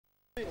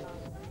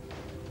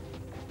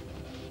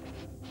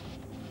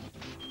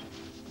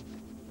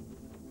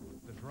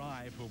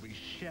drive will be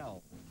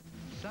shell,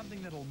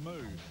 something that'll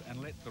move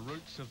and let the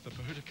roots of the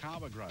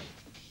Pohutakawa grow.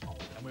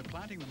 And we're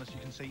planting them, as you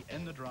can see,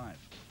 in the drive.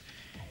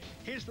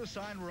 Here's the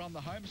sign. We're on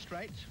the home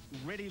straight.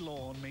 Ready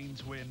lawn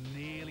means we're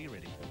nearly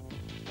ready.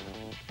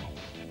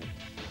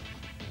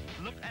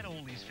 Look at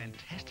all these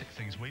fantastic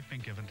things we've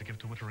been given to give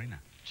to Witterina.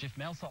 Chef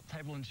Malsop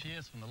table and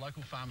chairs from the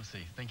local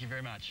pharmacy. Thank you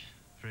very much.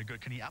 Very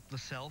good. Can you up the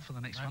sell for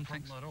the next one? No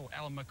problem at all.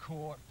 Alan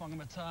McCourt,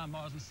 Whangamata,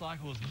 Mowers and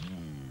Cycles.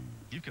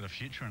 You've got a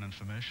future in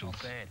infomercials.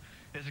 Not bad.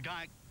 There's a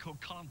guy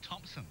called Colin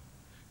Thompson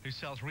who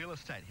sells real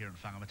estate here in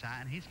Whangamata,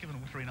 and he's given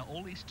Witterina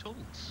all these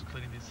tools.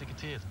 Including the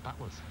secretaries,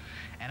 butlers.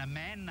 And a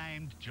man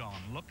named John.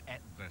 Look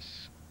at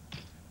this.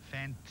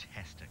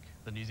 Fantastic.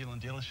 The New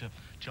Zealand dealership.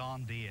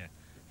 John Deere.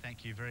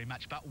 Thank you very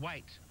much. But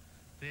wait,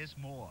 there's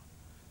more.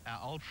 Our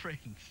old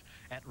friends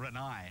at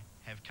Renai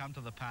have come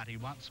to the party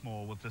once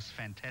more with this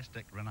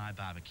fantastic Renai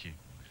barbecue.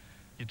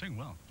 You're doing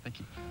well. Thank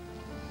you.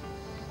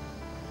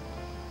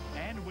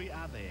 And we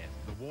are there.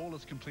 The wall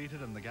is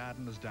completed and the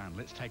garden is done.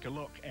 Let's take a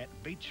look at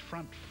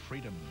Beachfront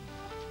Freedom.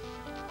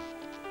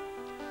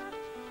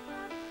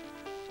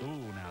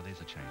 Ooh, now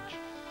there's a change.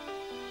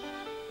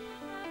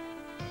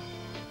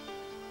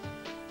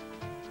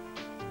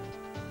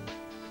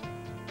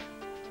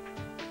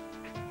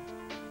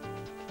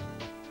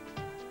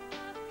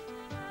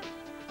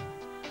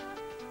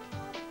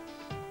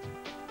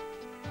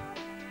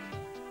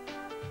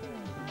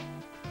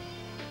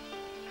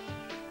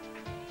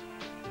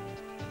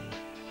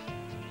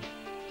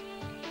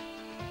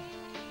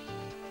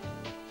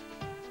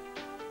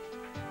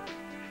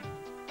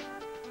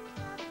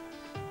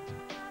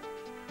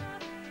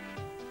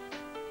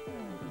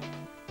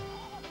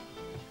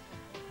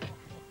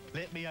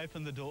 Let me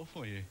open the door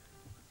for you.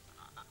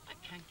 I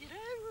can't get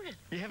over it.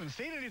 You haven't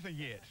seen anything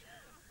yet.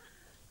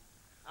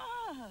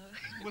 Oh.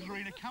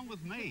 Witterina, come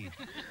with me.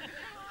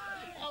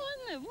 Oh,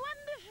 isn't it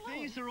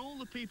wonderful? These are all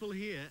the people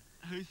here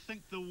who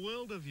think the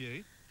world of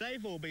you.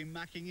 They've all been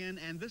mucking in,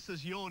 and this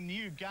is your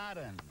new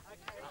garden.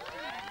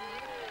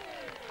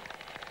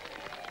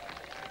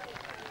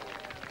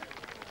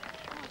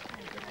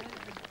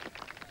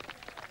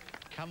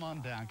 Come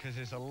on down, because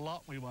there's a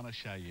lot we want to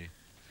show you.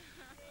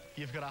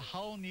 You've got a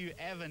whole new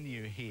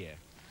avenue here.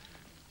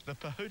 The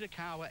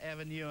Pohutakawa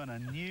Avenue and a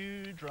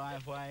new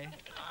driveway.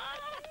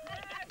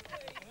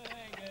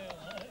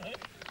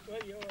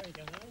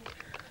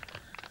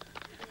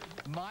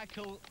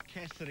 Michael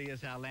Cassidy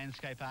is our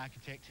landscape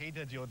architect. He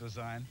did your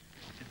design.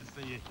 Good to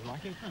see you. You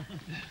like it?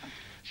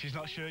 She's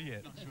not sure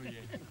yet. Not sure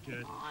yet.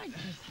 Good. I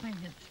just think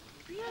it's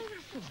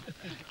beautiful.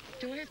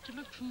 Do I have to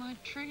look for my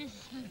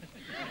trees?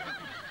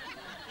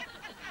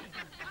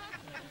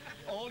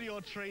 All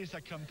your trees are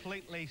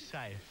completely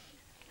safe.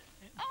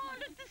 Oh,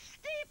 look, the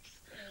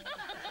steps.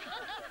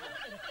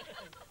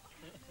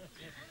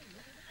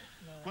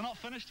 We're not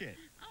finished yet.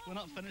 We're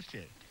not finished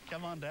yet.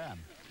 Come on down.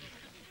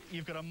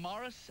 You've got a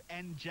Morris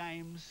and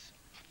James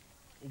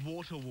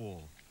water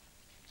wall.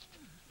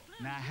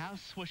 Now, how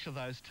swish are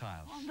those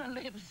tiles? On the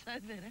left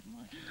side there, am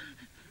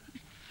I?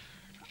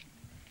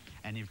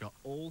 And you've got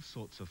all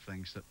sorts of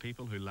things that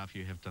people who love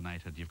you have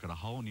donated. You've got a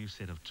whole new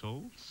set of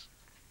tools.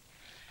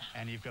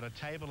 And you've got a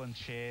table and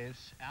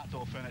chairs,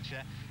 outdoor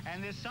furniture.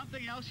 And there's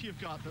something else you've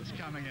got that's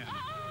coming in.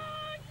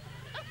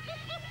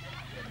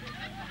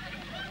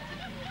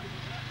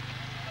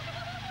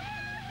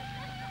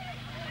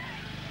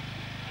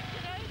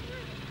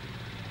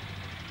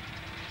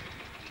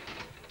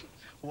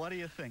 What do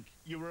you think?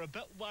 You were a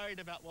bit worried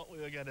about what we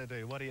were going to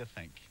do. What do you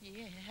think?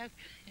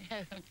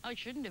 Yeah, I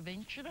shouldn't have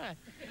been, should I?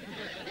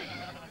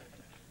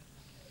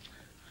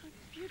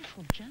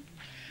 Beautiful, Jim.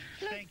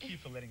 Thank you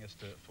for letting us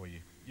do it for you.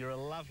 You're a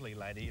lovely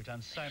lady. You've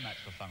done so much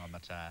for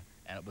Whangamata,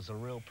 and it was a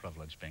real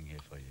privilege being here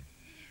for you.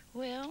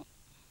 Well,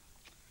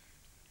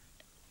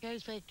 it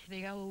goes back to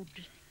the old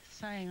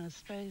saying, I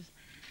suppose.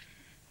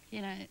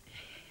 You know,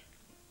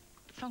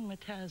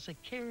 Whangamata is a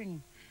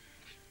caring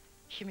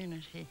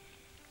community.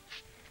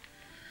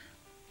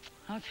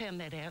 I found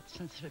that out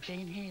since I've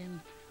been here,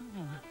 and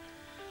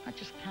I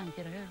just can't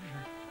get over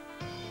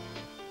it.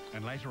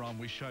 And later on,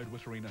 we showed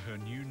Witterina her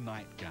new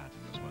night garden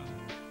as well.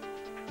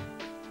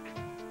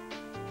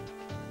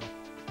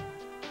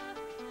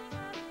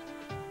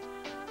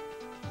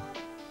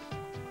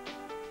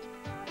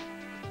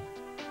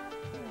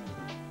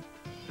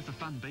 It's a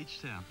fun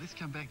beach town. Let's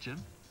come back, Jim.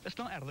 It's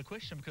not out of the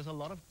question because a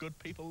lot of good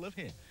people live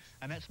here.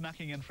 And that's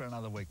Mucking In for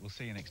another week. We'll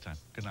see you next time.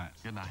 Good night.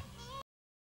 Good night.